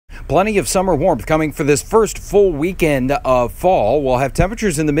Plenty of summer warmth coming for this first full weekend of fall. We'll have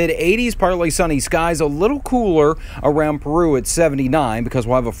temperatures in the mid-80s, partly sunny skies, a little cooler around Peru at 79 because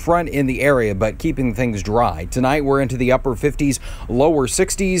we'll have a front in the area, but keeping things dry. Tonight we're into the upper 50s, lower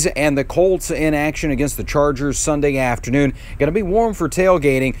 60s, and the Colts in action against the Chargers Sunday afternoon. Going to be warm for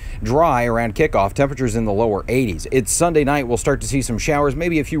tailgating, dry around kickoff, temperatures in the lower 80s. It's Sunday night. We'll start to see some showers,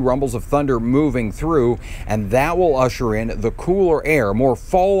 maybe a few rumbles of thunder moving through, and that will usher in the cooler air, more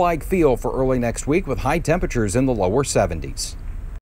fall-like feel for early next week with high temperatures in the lower 70s.